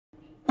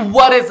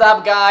What is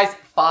up, guys?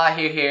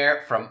 Fahir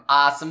here from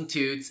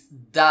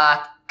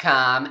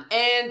AwesomeTuts.com,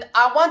 and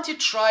I want to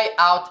try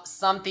out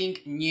something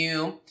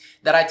new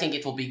that I think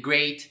it will be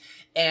great,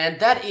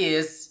 and that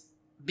is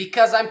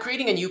because I'm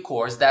creating a new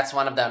course. That's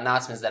one of the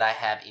announcements that I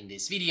have in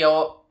this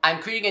video. I'm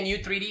creating a new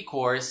 3D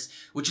course,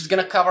 which is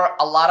going to cover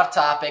a lot of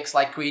topics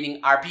like creating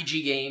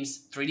RPG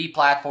games, 3D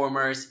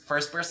platformers,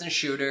 first-person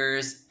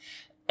shooters,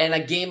 and a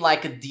game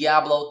like a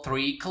Diablo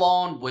 3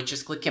 clone, which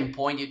is click and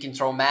point, you can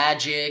throw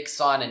magic,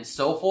 so on and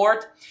so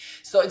forth.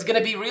 So it's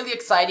gonna be really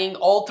exciting,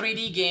 all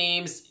 3D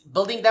games,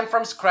 building them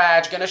from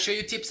scratch, gonna show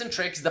you tips and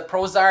tricks the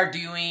pros are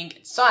doing,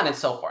 so on and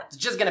so forth. It's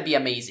just gonna be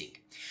amazing.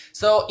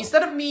 So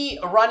instead of me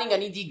running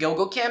an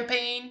Indiegogo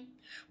campaign,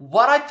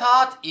 what I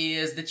thought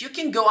is that you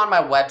can go on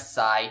my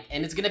website,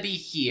 and it's gonna be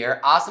here,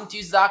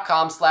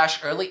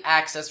 awesometuts.com/early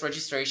access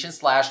registration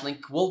 /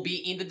 link will be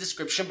in the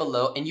description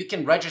below, and you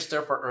can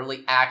register for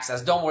early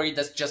access. Don't worry,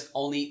 that's just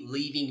only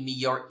leaving me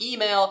your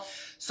email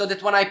so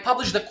that when I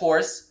publish the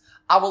course,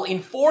 I will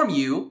inform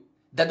you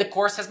that the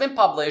course has been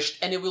published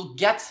and it will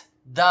get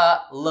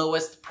the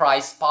lowest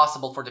price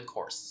possible for the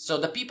course. So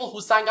the people who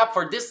sign up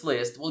for this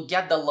list will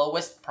get the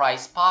lowest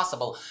price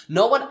possible.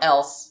 No one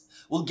else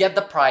will get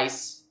the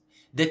price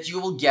that you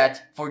will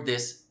get for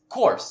this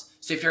course.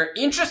 So if you're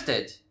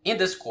interested in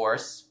this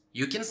course,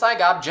 you can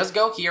sign up. Just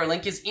go here.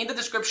 Link is in the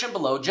description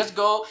below. Just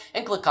go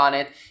and click on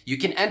it. You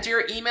can enter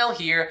your email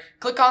here,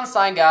 click on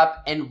sign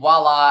up, and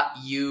voila,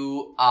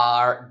 you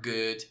are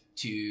good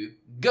to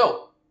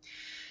go.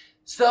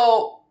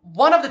 So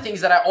one of the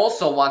things that I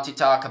also want to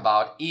talk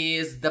about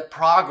is the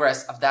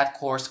progress of that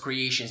course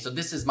creation. So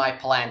this is my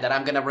plan that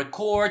I'm going to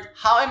record.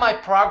 How am I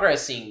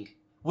progressing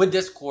with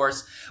this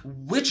course,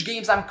 which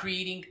games I'm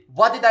creating,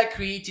 what did I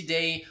create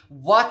today,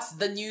 what's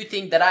the new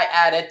thing that I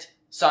added,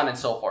 so on and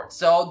so forth.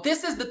 So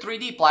this is the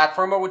 3D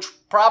platformer, which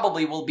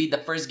probably will be the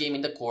first game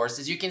in the course.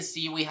 As you can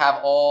see, we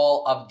have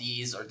all of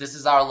these, or this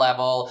is our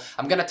level.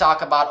 I'm gonna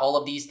talk about all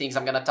of these things.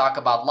 I'm gonna talk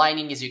about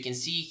lighting. As you can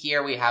see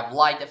here, we have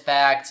light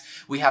effects,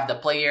 we have the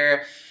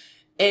player,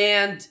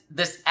 and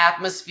this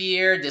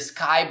atmosphere, this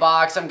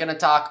skybox. I'm gonna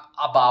talk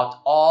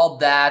about all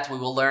that. We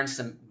will learn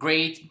some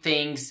great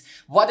things.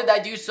 What did I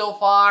do so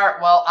far?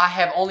 Well, I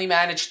have only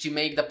managed to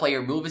make the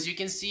player move. As you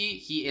can see,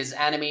 he is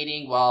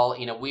animating, well,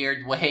 in a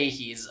weird way.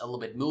 He's a little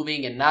bit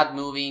moving and not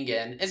moving.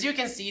 And as you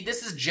can see,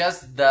 this is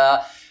just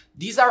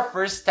these are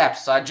first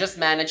steps. So I just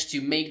managed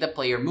to make the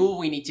player move.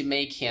 We need to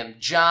make him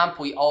jump.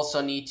 We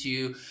also need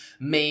to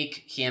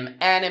make him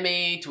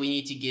animate. We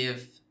need to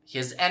give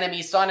his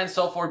enemies, so on and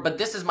so forth. But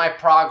this is my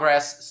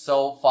progress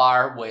so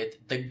far with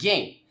the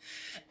game.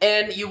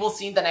 And you will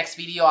see in the next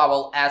video, I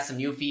will add some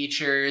new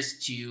features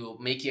to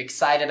make you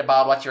excited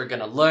about what you're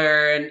gonna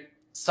learn,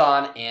 so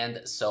on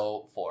and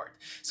so forth.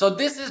 So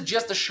this is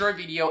just a short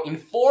video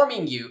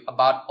informing you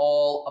about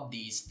all of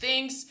these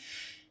things.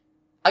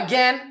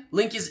 Again,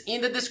 link is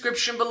in the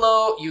description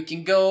below. You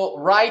can go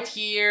right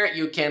here.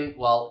 You can,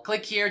 well,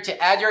 click here to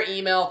add your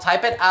email,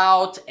 type it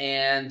out,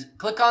 and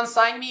click on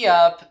sign me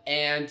up,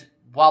 and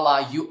voila,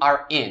 you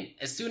are in.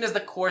 As soon as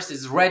the course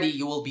is ready,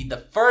 you will be the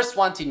first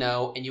one to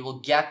know, and you will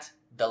get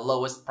the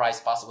lowest price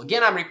possible.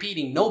 Again, I'm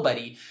repeating,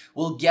 nobody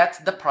will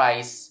get the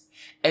price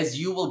as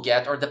you will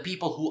get, or the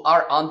people who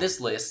are on this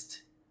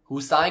list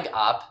who signed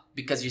up.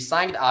 Because you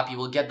signed up, you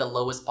will get the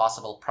lowest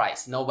possible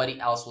price. Nobody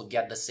else will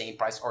get the same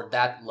price or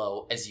that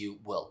low as you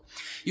will.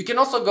 You can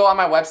also go on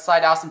my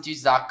website,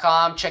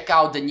 awesometuts.com, check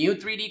out the new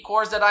 3D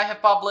course that I have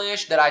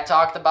published, that I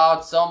talked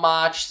about so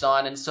much, so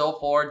on and so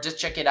forth. Just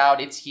check it out.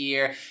 It's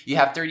here. You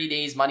have 30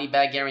 days money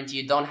back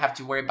guarantee. You don't have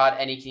to worry about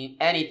anything.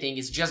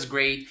 It's just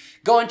great.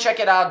 Go and check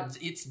it out.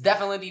 It's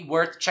definitely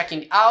worth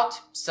checking out.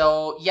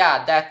 So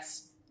yeah, that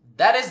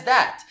is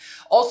that.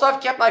 Also,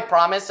 I've kept my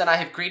promise and I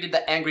have created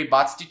the Angry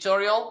Bots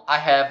tutorial. I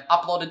have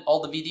uploaded all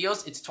the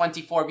videos. It's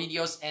 24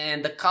 videos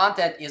and the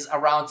content is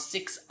around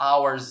 6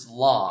 hours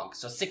long.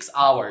 So 6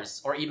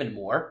 hours or even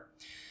more.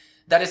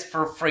 That is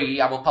for free.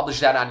 I will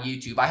publish that on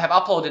YouTube. I have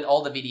uploaded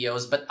all the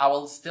videos, but I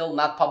will still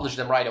not publish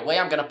them right away.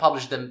 I'm going to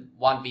publish them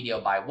one video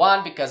by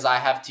one because I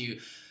have to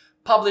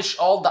publish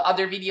all the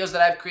other videos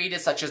that I've created,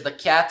 such as the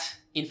cat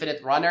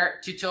infinite runner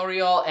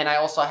tutorial, and I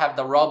also have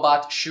the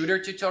robot shooter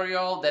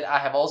tutorial that I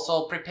have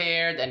also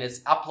prepared and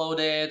it's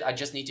uploaded. I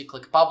just need to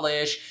click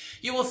publish.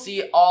 You will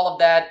see all of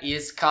that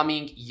is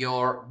coming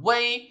your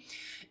way.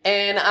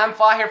 And I'm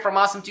Fahir from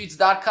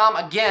AwesomeTuts.com.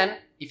 Again,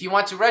 if you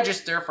want to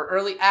register for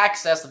early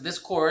access of this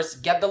course,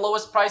 get the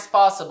lowest price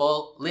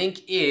possible,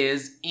 link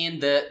is in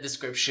the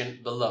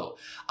description below.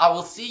 I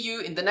will see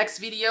you in the next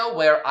video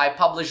where I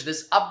publish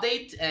this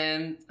update,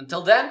 and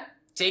until then,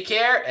 take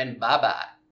care and bye-bye.